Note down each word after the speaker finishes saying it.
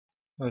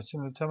Evet,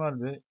 şimdi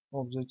temel bir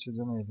obje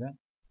çizimiyle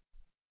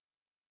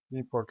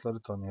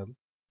viewportları tanıyalım.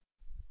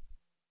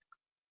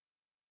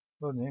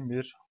 Örneğin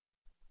bir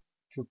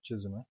küp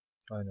çizimi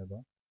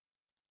aynada.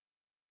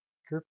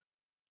 Küp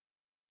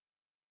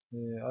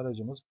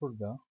aracımız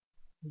burada.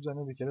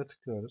 Üzerine bir kere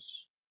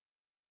tıklıyoruz.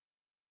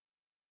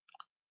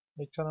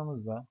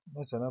 Ekranımızda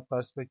mesela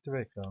perspektif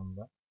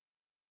ekranında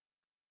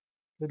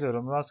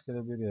geliyorum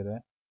rastgele bir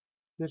yere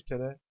bir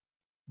kere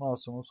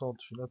mouse'umu sol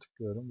tuşuyla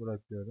tıklıyorum,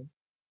 bırakıyorum.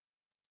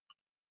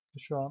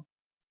 Şu an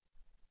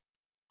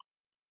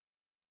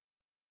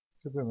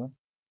küpümün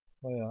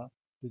veya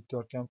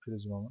dikdörtgen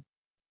prizmamın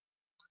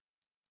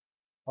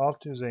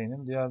alt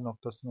yüzeyinin diğer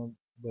noktasını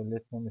belli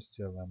etmemi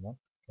istiyor benden.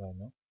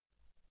 Yani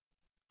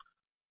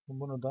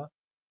bunu da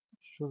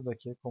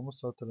şuradaki komut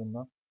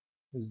satırından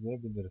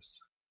izleyebiliriz.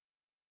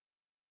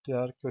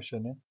 Diğer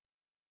köşenin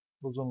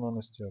uzunluğunu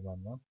istiyor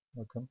benden.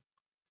 Bakın.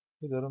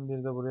 Gidiyorum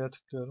bir de buraya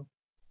tıklıyorum.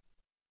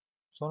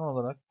 Son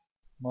olarak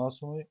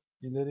mouse'umu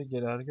ileri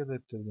geri hareket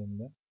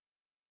ettirdiğimde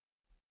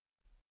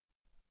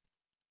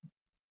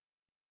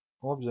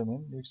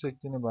objenin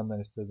yüksekliğini benden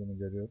istediğini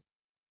görüyorum.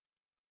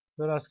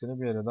 Ve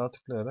rastgele bir yere daha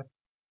tıklayarak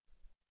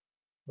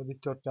bu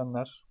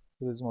dikdörtgenler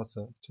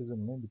prizması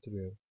çizimini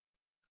bitiriyorum.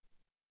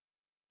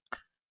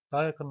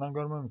 Daha yakından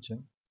görmem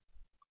için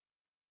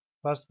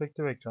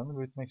perspektif ekranını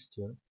büyütmek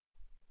istiyorum.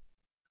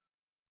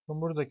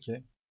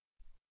 Buradaki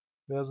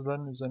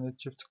yazıların üzerine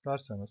çift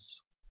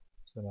tıklarsanız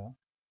mesela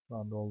şu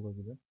anda olduğu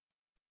gibi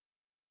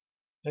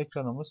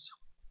ekranımız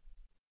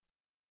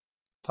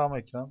tam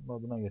ekran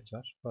moduna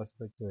geçer.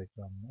 Perspektif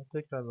ekranına.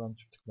 Tekrardan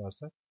çift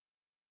tıklarsak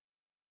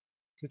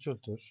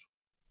küçültür.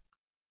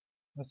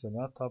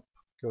 Mesela tab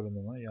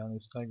görünümü yani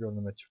üstten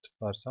görünüme çift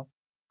tıklarsam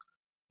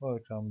o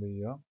ekran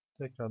büyüyor.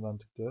 Tekrardan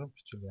tıklıyorum,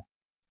 küçülüyor.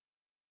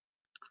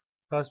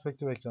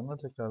 Perspektif ekranına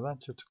tekrardan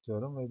çift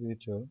tıklıyorum ve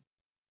büyütüyorum.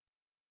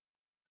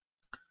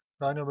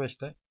 Rhino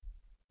 5'te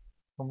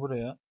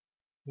buraya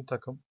bir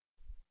takım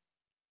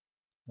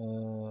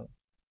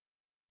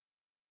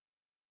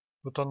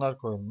butonlar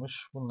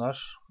koyulmuş.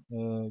 Bunlar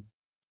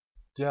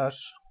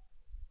diğer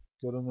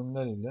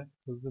görünümler ile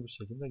hızlı bir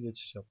şekilde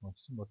geçiş yapmak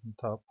için. Bakın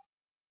tab,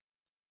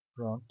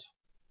 front,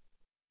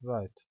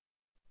 right.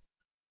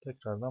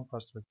 Tekrardan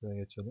perspektife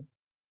geçelim.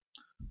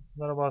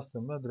 Bunlara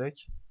bastığımda direkt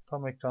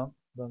tam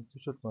ekrandan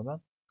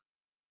küçültmeden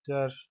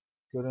diğer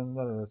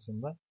görünümler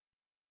arasında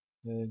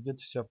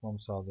geçiş yapmamı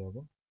sağlıyor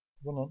bu.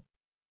 Bunun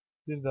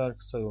bir diğer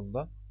kısa yolu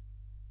da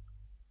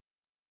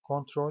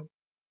Ctrl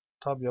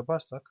Tab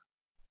yaparsak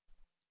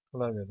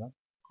klavyeden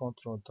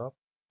Ctrl Tab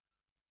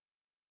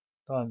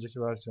daha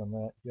önceki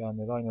versiyonda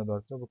yani Rhino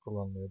 4'te bu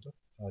kullanılıyordu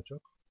daha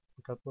çok.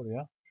 Fakat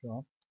buraya şu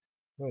an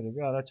böyle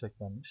bir araç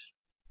eklenmiş.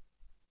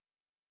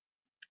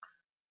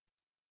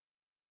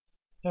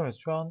 Evet,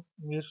 şu an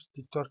bir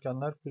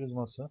dikdörtgenler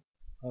prizması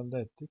elde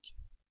ettik.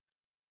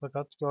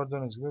 Fakat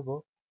gördüğünüz gibi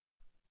bu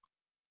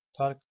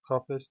tel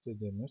kafes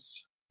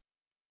dediğimiz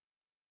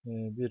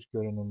bir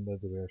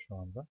görünümde duruyor şu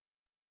anda.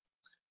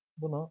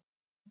 Bunu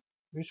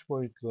 3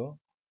 boyutlu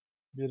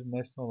bir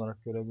nesne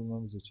olarak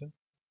görebilmemiz için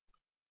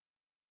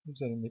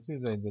üzerindeki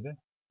yüzeyleri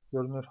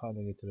görünür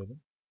hale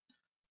getirelim.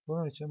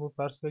 Bunun için bu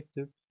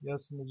perspektif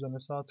yazısının üzerine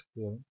sağ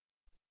tıklıyorum.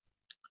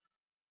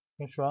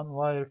 Ve şu an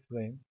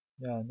wireframe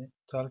yani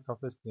tel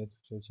kafes diye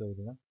Türkçe'ye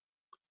çevrilen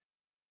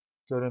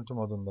görüntü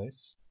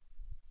modundayız.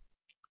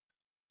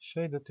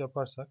 Shaded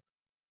yaparsak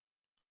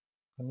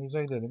yani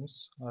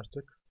yüzeylerimiz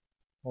artık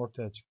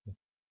ortaya çıktı.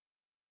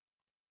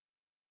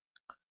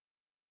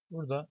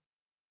 Burada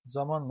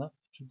zamanla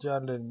şu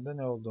diğerlerinde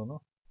ne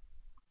olduğunu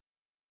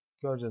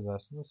göreceğiz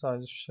aslında.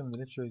 Sadece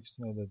şimdilik şu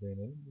ikisine de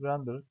değinelim.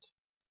 Rendered.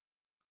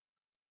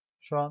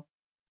 Şu an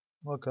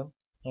bakın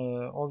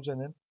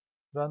objenin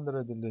render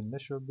edildiğinde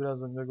şu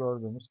biraz önce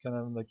gördüğümüz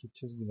kenarındaki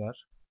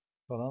çizgiler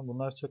falan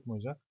bunlar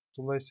çıkmayacak.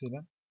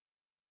 Dolayısıyla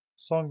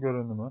son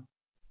görünümü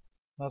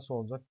nasıl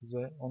olacak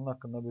bize onun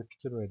hakkında bir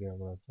fikir veriyor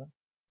burası.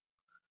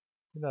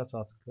 Bir daha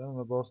sağ tıklayalım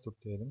ve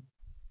Ghosted diyelim.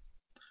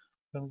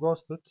 Şimdi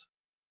Ghosted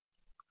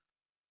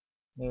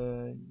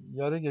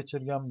yarı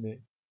geçirgen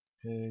bir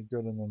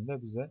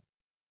görünümde bize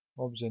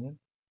objenin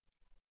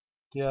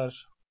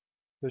diğer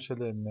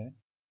köşelerini,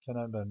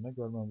 kenarlarını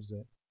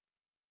görmemizi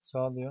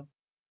sağlıyor.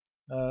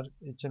 Eğer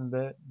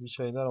içinde bir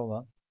şeyler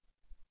olan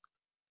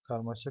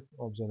karmaşık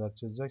objeler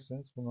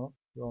çizecekseniz bunu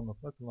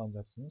yoğunlukla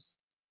kullanacaksınız.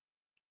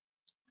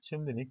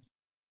 Şimdilik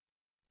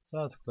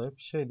sağ tıklayıp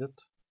Shaded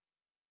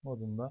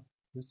modunda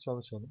biz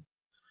çalışalım.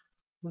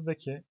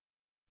 Buradaki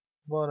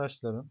bu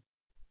araçların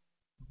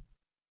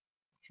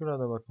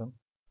şurada bakın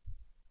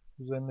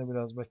üzerine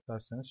biraz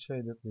beklerseniz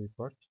Shaded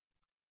Viewport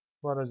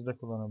bu aracı da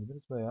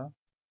kullanabiliriz veya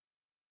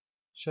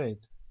Shade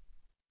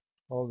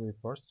All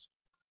Viewports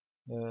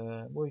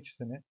bu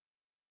ikisini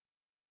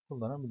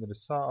kullanabiliriz.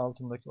 Sağ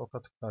altındaki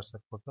oka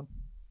tıklarsak bakın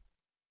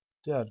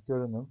diğer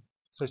görünüm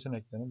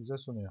seçeneklerini bize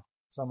sunuyor.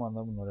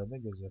 Zamanla bunlara da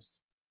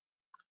gireceğiz.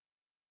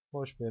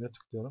 Boş bir yere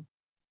tıklıyorum.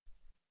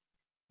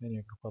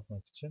 Menüyü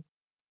kapatmak için.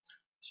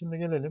 Şimdi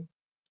gelelim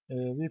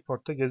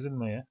viewport'ta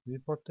gezinmeye.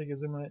 Viewport'ta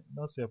gezinme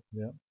nasıl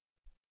yapılıyor?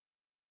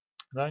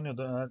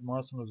 Rhino'da eğer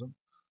mouse'unuzun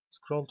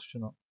scroll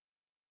tuşunu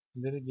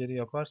ileri geri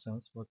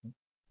yaparsanız bakın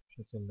bu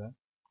şekilde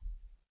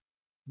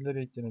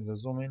ileri ittiğinizde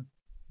zoom in,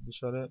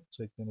 dışarı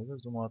çektiğinizde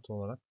zoom out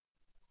olarak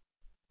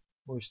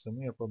bu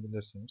işlemi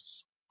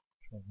yapabilirsiniz.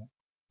 Şöyle.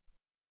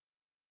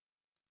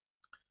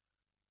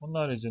 Onun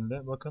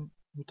haricinde bakın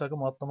bir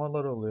takım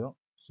atlamalar oluyor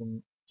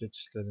zoom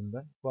geçişlerinde.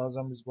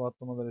 Bazen biz bu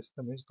atlamaları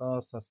istemeyiz. Daha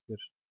hassas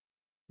bir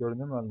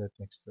görünüm elde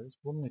etmek isteriz.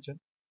 Bunun için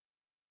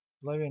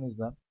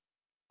klavyenizden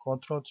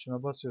kontrol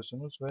tuşuna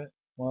basıyorsunuz ve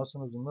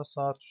mouse'unuzun da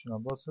sağ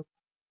tuşuna basıp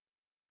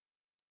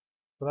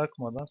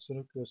bırakmadan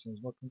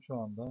sürüklüyorsunuz. Bakın şu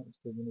anda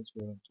istediğiniz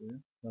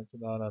görüntüyü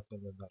belki daha rahat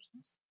elde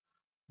edersiniz.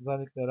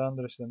 Özellikle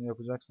render işlemi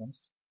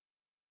yapacaksanız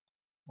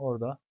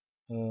orada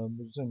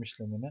bu zoom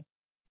işlemini,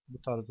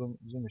 bu tarz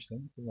zoom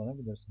işlemini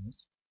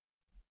kullanabilirsiniz.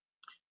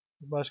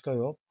 Bir başka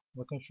yol,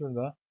 bakın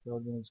şurada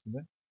gördüğünüz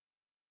gibi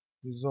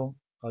bir zoom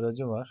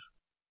aracı var.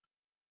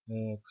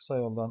 Kısa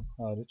yoldan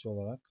hariç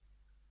olarak.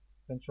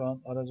 Ben şu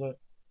an araca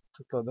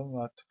tıkladım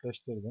ve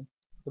aktifleştirdim.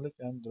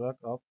 Click and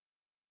drag up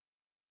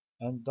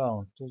and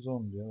down to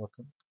zoom diyor.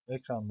 Bakın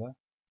ekranda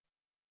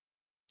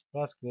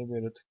rastgele bir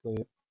yere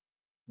tıklayıp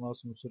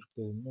mouse'umu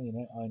sürüklediğimde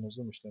yine aynı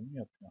zoom işlemini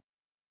yapıyor.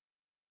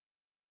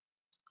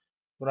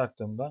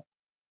 Bıraktığımda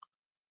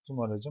zoom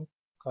aracım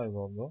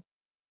kayboldu.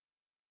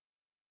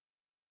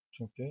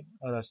 Çünkü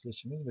araçla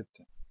işimiz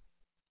bitti.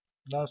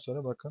 Daha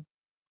sonra bakın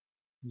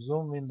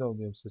zoom window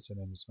diye bir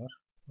seçeneğimiz var.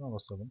 Buna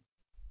basalım.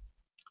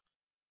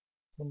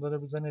 Bunda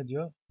da bize ne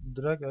diyor?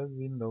 Drag a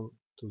window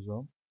to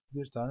zoom.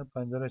 Bir tane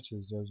pencere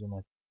çiziyor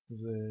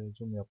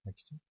zoom yapmak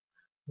için.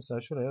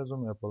 Mesela şuraya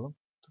zoom yapalım.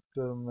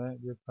 Tıklıyorum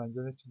ve bir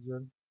pencere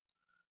çiziyorum.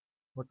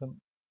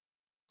 Bakın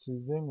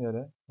çizdiğim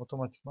yere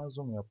otomatikman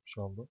zoom yapmış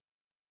oldu.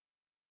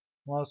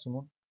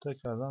 Mouse'umun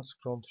tekrardan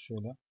scroll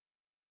tuşuyla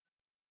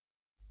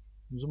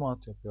zoom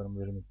out yapıyorum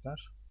bir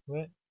miktar.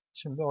 Ve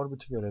şimdi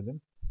orbiti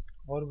görelim.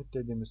 Orbit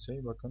dediğimiz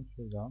şey bakın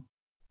şuradan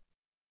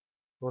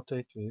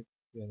rotate deyip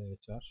bir yere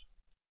geçer.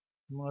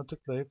 Buna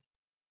tıklayıp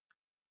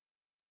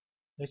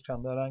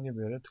ekranda herhangi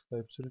bir yere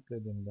tıklayıp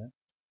sürüklediğimde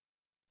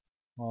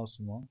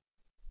mouse'umu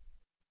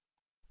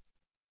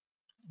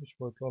 3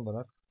 boyutlu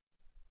olarak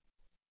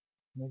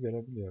bunu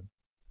görebiliyorum.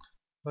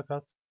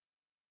 Fakat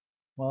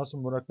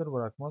mouse'um bırakır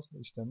bırakmaz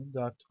işlemin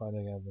deaktif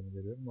hale geldiğini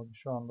görüyorum. Bakın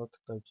şu anda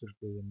tıklayıp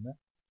sürüklediğimde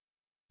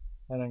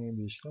herhangi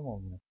bir işlem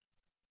olmuyor.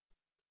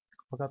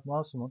 Fakat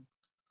mouse'umun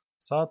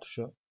sağ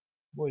tuşu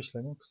bu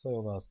işlemin kısa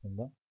yolu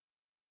aslında.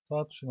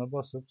 Sağ tuşuna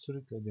basıp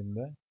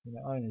sürüklediğimde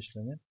yine aynı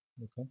işlemi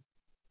bakın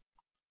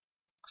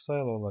kısa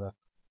yol olarak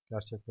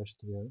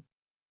gerçekleştiriyorum.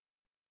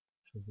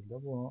 Bu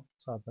şekilde bunu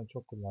zaten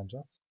çok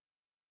kullanacağız.